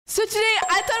So today,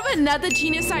 I thought of another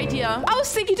genius idea. I was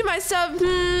thinking to myself,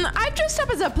 I've dressed up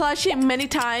as a plushie many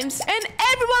times, and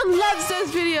everyone loves those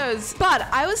videos. But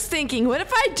I was thinking, what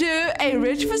if I do a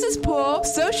rich versus poor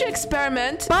social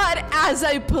experiment, but as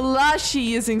a plushie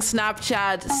using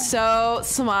Snapchat? So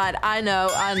smart, I know.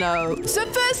 So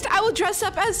first, I will dress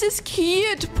up as this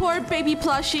cute poor baby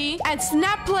plushie and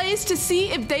snap plays to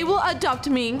see if they will adopt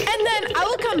me. And then I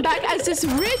will come back as this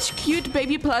rich, cute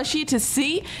baby plushie to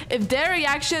see if their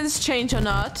reactions change or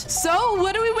not. So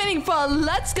what are we waiting for?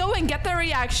 Let's go and get their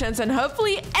reactions, and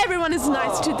hopefully everyone is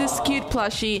nice to this cute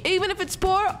plushie, even if it's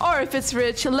poor or if it's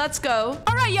rich. Let's go.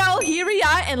 All right, y'all, here we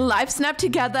are in live snap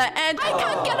together, and I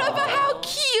can't get over how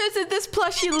cute this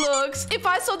plushie looks. If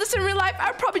I saw this in real life,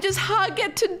 I'd probably just hug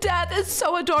it to death. It's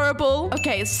so adorable.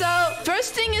 Okay, so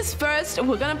first thing is first,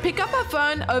 we're gonna pick up our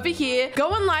phone over here, go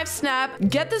on live snap,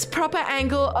 get this proper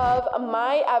angle of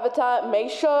my avatar, make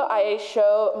sure I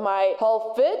show my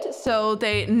whole fit so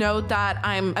they know that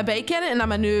I'm a bacon and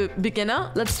I'm a new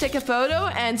beginner. Let's take a photo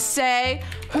and say,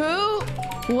 who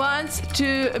wants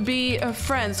to be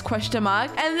friends, ?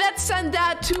 And let's send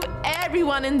that to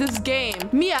everyone in this game.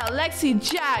 Mia, Lexi,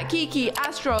 Jack, Kiki,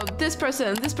 Astro, this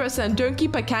person, don't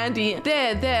keep a candy.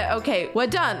 There, okay, we're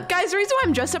done. Guys, the reason why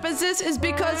I'm dressed up as this is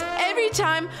because every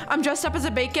time I'm dressed up as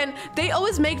a bacon, they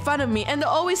always make fun of me and they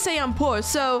always say I'm poor.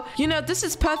 So, you know, this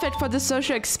is perfect for the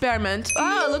social experiment.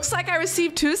 Oh, looks like I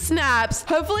received 2 snaps.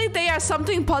 Hopefully they are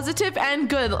something positive and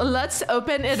good. Let's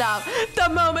open it up. The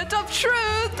moment of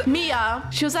truth. Mia,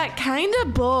 she was like kind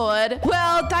of bored.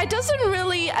 Well, that doesn't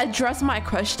really address my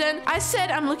question. I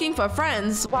said I'm looking for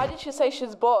friends. Why did she say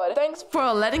she's bored? Thanks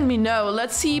for letting me know.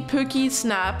 Let's see Pookie's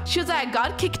snap. She was like,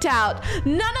 got kicked out.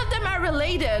 None of them are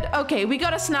related. Okay, we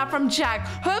got a snap from Jack.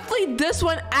 Hopefully this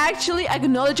one actually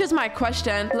acknowledges my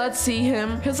question. Let's see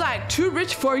him. He's like, too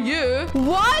rich for you.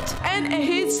 What? And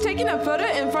he's taking a photo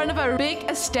in front of a big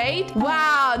estate.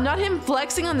 Wow, not him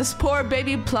flexing on this poor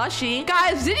baby plushie.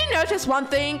 Guys, did you notice one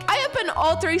thing? I opened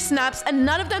all 3 snaps and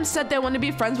none of them said they want to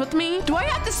be friends with me. Do I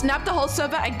have to snap the whole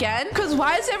server again? Because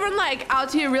why is everyone like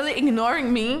out here really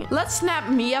ignoring me? Let's snap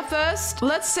Mia first.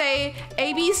 Let's say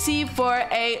ABC for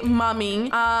a mommy.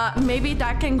 Maybe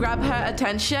that can grab her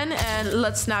attention. And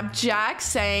let's snap Jack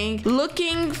saying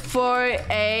looking for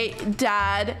a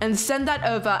dad and send that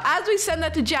over. As we send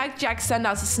that to Jack, Jack send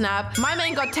us a snap. My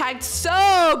man got tagged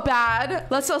so bad.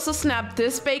 Let's also snap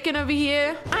this bacon over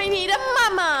here. I need a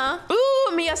mama.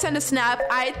 Ooh, Mia sent a snap.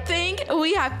 I think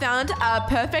we have found a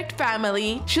perfect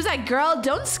family. She was like, girl,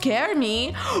 don't scare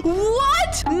me.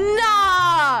 What?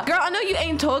 Nah. Girl, I know you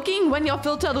ain't talking when your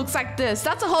filter looks like this.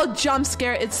 That's a whole jump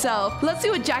scare itself. Let's see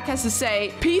what Jack has to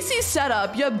say. PC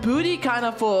setup. Your booty can't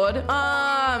afford.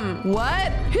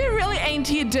 What? He really ain't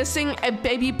here dissing a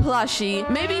baby plushie.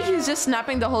 Maybe he's just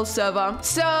snapping the whole server.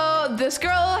 So this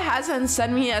girl hasn't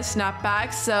sent me a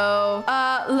snapback. So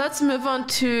let's move on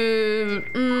to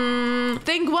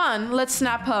thing 1. Let's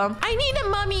snap her. I need a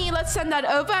mommy. Let's send that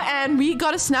over, and we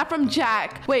got a snap from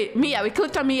Jack. Wait, Mia. We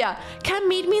clicked on Mia. Come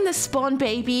meet me in the spawn,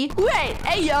 baby. Wait,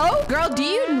 hey yo, girl, do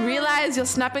you realize you're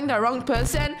snapping the wrong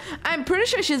person? I'm pretty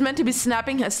sure she's meant to be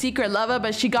snapping her secret lover,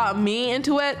 but she got me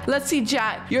into it. Let's see,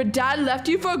 Jack. Your dad left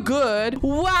you for good.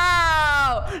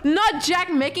 Wow. Not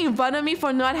Jack making fun of me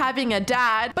for not having a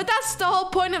dad, but that's the whole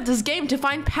point of this game, to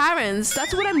find parents.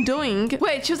 That's what I'm doing.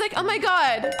 Wait, she was like, oh my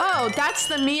god. Oh, that's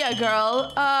the Mia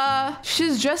girl.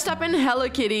 She's dressed up in Hello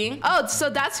Kitty. Oh, so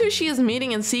that's who she is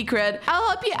meeting in secret. I'll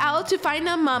help you out to find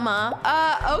a mama.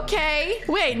 Okay.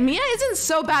 Wait, Mia isn't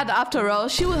so bad after all.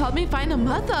 She will help me find a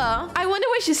mother. I wonder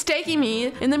where she's taking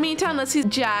me. In the meantime, let's see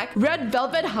Jack. Red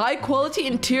velvet, high quality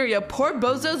interior. Poor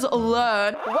bozos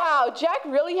alone. Wow, Jack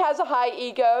really has a high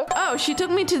ego. Oh, she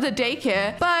took me to the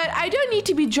daycare. But I don't need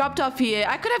to be dropped off here.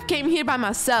 I could have came here by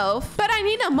myself. But I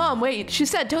need a mom. Wait, she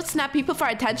said don't snap people for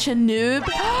attention, noob.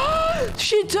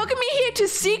 She took me here to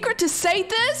secret to say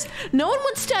this? No one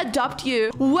wants to adopt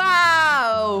you.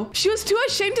 Wow. She was too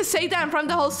ashamed to say that in front of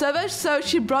the whole server, so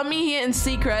she brought me here in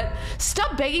secret.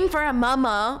 Stop begging for a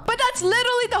mama. But that's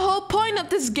literally the whole point of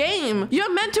this game.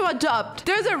 You're meant to adopt.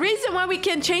 There's a reason why we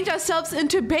can change ourselves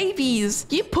into babies.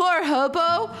 You poor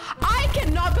hobo. I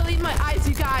cannot believe my eyes,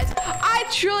 you guys. I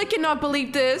truly cannot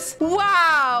believe this.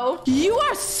 Wow. You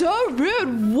are so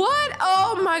rude. What?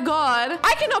 Oh my god.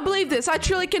 I cannot believe this. I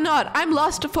truly cannot. I'm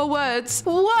lost for words.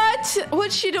 What?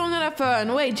 What's she doing on her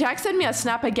phone? Wait, Jack sent me a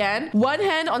snap again. One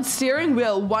hand on steering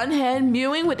wheel, one hand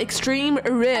mewing with extreme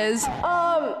riz.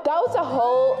 That was a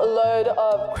whole load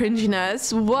of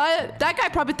cringiness. What? That guy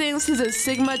probably thinks he's a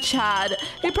Sigma Chad.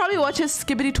 He probably watches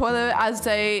Skibbity Toilet as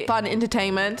a fun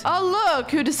entertainment. Oh,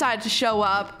 look who decided to show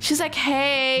up. She's like,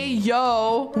 hey,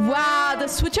 yo. Wow, the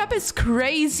switch up is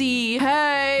crazy.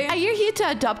 Hey, are you here to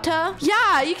adopt her?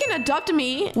 Yeah, you can adopt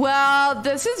me. Well,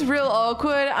 this is real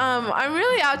awkward. I'm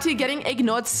really out to getting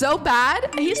ignored so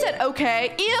bad. He said,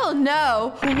 okay. Ew,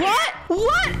 no.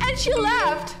 What? And she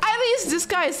left. At least this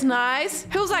guy is nice.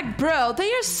 He was like, bro,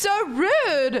 they are so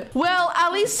rude. Well,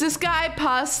 at least this guy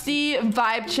passed the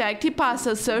vibe check. He passed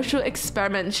the social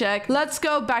experiment check. Let's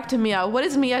go back to Mia. What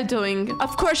is Mia doing?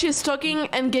 Of course, she's talking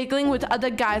and giggling with other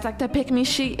guys like the pick-me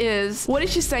she is. What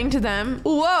is she saying to them?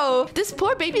 Whoa, this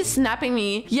poor baby's snapping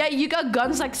me. Yeah, you got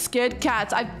guns like scared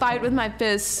cats. I fight with my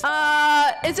fists.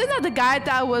 Isn't that the guy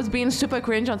that was being super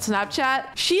cringe on Snapchat?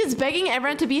 She is begging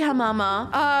everyone to be her mama.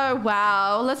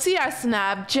 Wow. Let's see our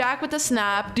snap. Jack with a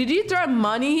snap. Did you throw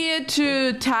money here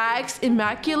to tags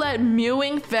immaculate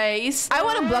mewing face? I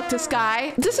want to block this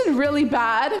guy. This is really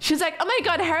bad. She's like, oh my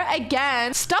god, her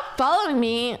again. Stop following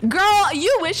me. Girl,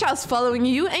 you wish I was following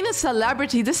you. You ain't a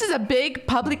celebrity. This is a big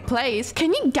public place.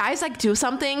 Can you guys like do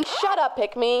something? Shut up,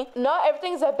 pick me. Not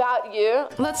everything's about you.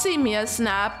 Let's see Mia's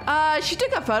snap. She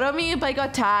took a photo of me, but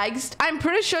got tagged. I'm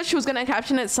pretty sure she was gonna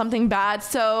caption it something bad,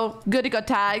 so good it got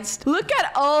tagged. Look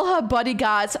at all her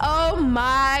bodyguards. Oh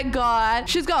my god.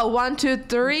 She's got 1, 2,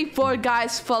 3, 4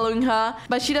 guys following her,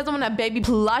 but she doesn't want a baby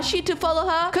plushie to follow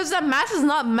her because the math is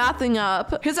not mathing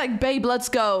up. He's like, babe, let's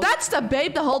go. That's the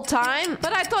babe the whole time,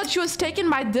 but I thought she was taken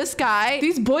by this guy.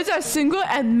 These boys are single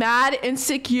and mad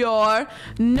insecure.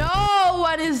 No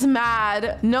one is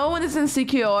mad. No one is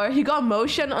insecure. He got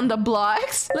motion on the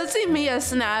blocks. Let's see Mia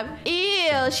snap.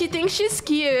 Ew, she thinks she's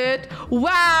cute.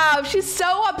 Wow, she's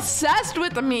so obsessed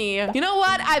with me. You know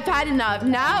what? I've had enough.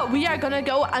 Now we are gonna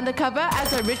go undercover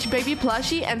as a rich baby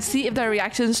plushie and see if the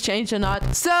reactions change or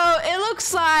not. So it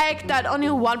looks like that only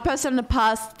one person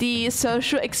passed the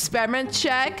social experiment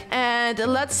check, and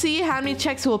let's see how many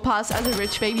checks will pass as a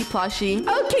rich baby plushie.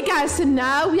 Okay guys, so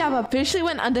now we have officially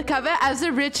went undercover as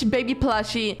a rich baby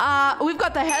plushie. We've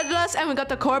got the headless and we got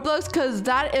the core blokes because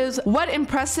that is what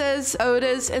impresses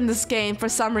oders in this game for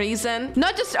some reason.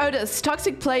 Not just oders,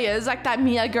 toxic players like that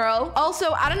Mia girl.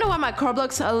 Also, I don't know why my core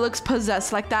blokes looks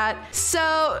possessed like that.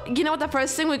 So you know what, the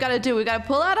first thing we gotta do, we gotta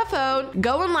pull out a phone,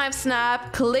 go on live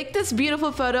snap, click this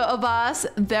beautiful photo of us.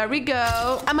 There we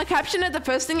go. I'm gonna caption it the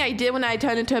first thing I did when I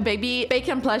turned into a baby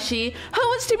bacon plushie. Who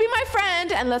wants to be my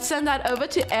friend? And let's send that over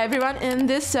to everyone in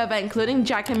this server, including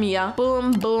Jack and Mia.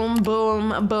 Boom, boom,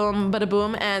 boom, boom, bada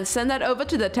boom, and send that over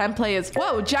to the 10 players.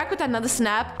 Whoa, Jack with another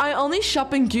snap. I only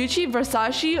shop in Gucci,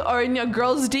 Versace, or in your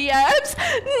girl's DMs.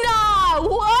 Nah,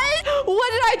 what?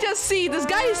 What did I just see? This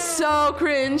guy is so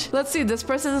cringe. Let's see this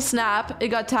person's snap. It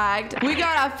got tagged. We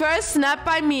got our first snap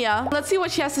by Mia. Let's see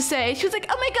what she has to say. She was like,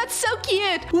 oh my god, so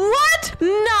cute. What?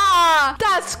 Nah,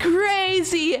 that's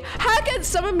crazy. How can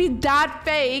someone be that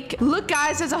fake? Look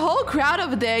guys, there's a whole crowd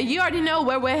over there. You already know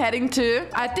where we're heading to.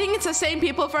 I think it's the same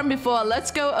people from before.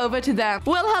 Let's go over to them.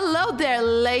 Well, hello there,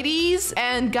 ladies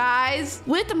and guys.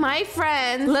 With my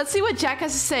friends. Let's see what Jack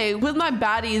has to say. With my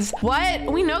baddies.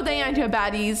 What? We know they aren't your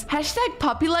baddies. Hashtag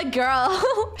popular girl.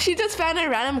 She just found a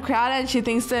random crowd and she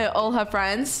thinks they're all her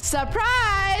friends.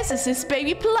 Surprise! It's this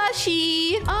baby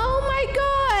plushie. Oh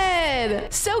my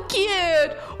god. So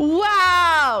cute.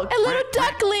 Wow. A little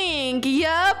duckling.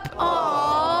 Yup.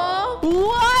 Aww.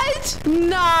 What?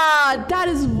 Nah, that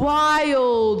is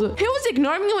wild. He was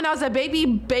ignoring me when I was a baby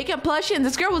bacon plushie and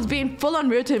this girl was being full on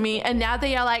rude to me, and now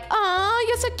they are like, aw,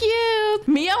 you're so cute.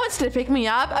 Mia wants to pick me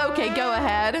up. Okay, go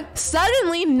ahead.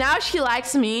 Suddenly, now she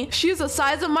likes me. She's the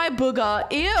size of my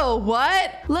booger. Ew,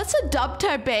 what? Let's adopt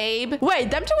her, babe. Wait,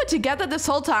 them two were together this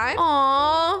whole time?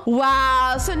 Aw.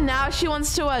 Wow, so now she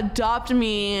wants to adopt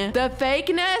me. The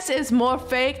fakeness is more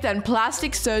fake than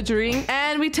plastic surgery.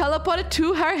 And we teleported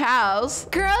to her house.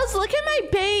 Girls, look at my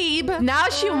babe. Now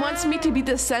she wants me to be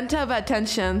the center of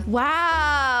attention.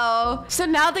 Wow. So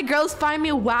now the girls find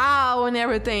me wow and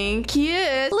everything.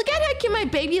 Cute. Look at how cute my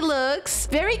baby looks.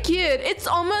 Very cute. It's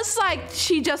almost like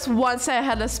she just wants a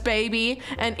headless baby.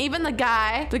 And even the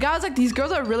guy was like, these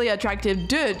girls are really attractive.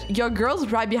 Dude, your girl's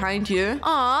right behind you.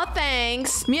 Aw,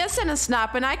 thanks. Mia sent a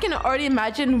snap and I can already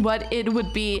imagine what it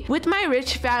would be. With my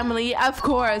rich family, of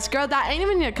course. Girl, that ain't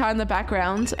even your car in the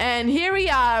background. And here we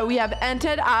are. We have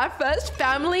entered our first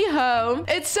family home.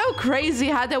 It's so crazy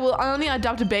how they will only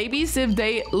adopt babies if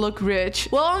they look rich.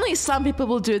 Well, only some people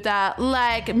will do that,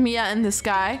 like Mia and this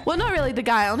guy. Well, not really the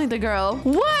guy, only the girl.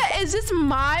 What? Is this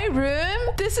my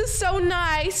room? This is so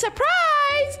nice.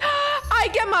 Surprise! I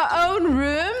get my own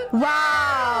room?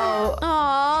 Wow.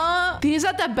 Aww. These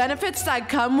are the benefits that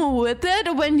come with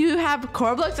it when you have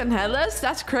Roblox and Headless.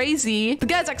 That's crazy. The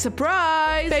guy's like,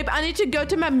 surprise. Babe, I need to go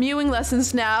to my mewing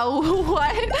lessons now.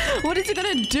 What is he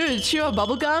gonna do? Chew a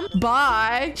bubble gum?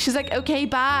 Bye. She's like, okay,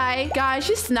 bye. Guys,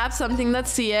 she snapped something.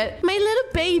 Let's see it. My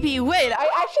little baby. Wait, I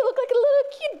actually look like a little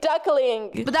cute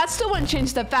duckling. But that still won't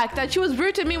change the fact that she was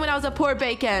rude to me when I was a poor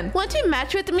bacon. Want to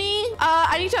match with me?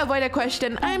 I need to avoid a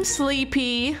question. I'm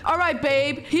sleepy. All right,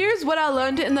 babe. Here's what I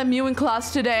learned in the mewing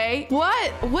class today.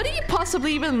 What? What did you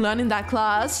possibly even learn in that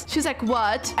class? She's like,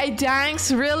 what? I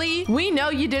thanks, really? We know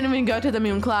you didn't even go to the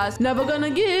mewing class. Never gonna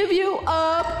give you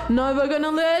up. Never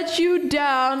gonna let you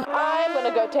down. I'm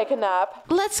gonna go take a nap.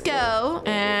 Let's go.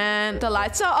 And the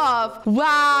lights are off.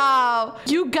 Wow.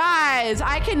 You guys,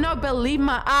 I cannot believe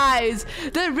my eyes.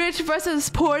 The rich versus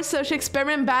poor social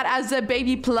experiment bad as the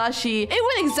baby plushie. It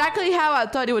went exactly how I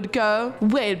thought it would go.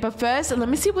 Wait, but first, let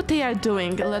me see what they are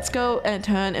doing. Let's go and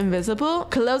turn invisible.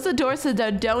 Close the door so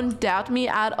they don't doubt me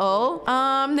at all.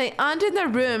 They aren't in the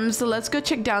room, so let's go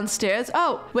check downstairs.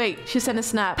 Oh, wait, she sent a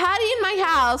snap. Patty in my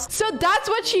house. So that's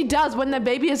what she does when the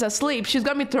baby is asleep. She's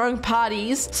gonna be throwing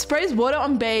parties. Sprays water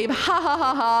on babe. Ha ha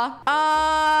ha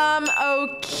ha.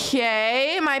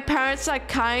 Okay. My parents are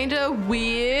kind of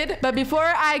weird. But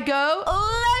before I go,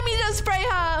 let me just spray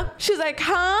her. She's like,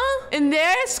 huh? In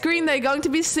their screen, they're going to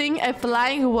be seeing a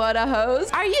flying water hose.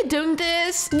 Are you doing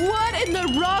this? What in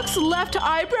the rock's left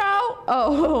eyebrow?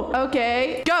 Oh,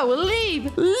 okay. Go,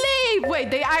 leave. Leave.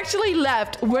 Wait, they actually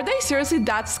left. Were they seriously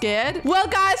that scared? Well,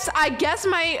 guys, I guess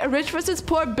my rich versus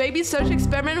poor baby search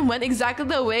experiment went exactly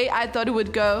the way I thought it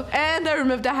would go. And they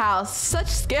removed the house. Such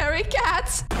scary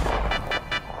cats.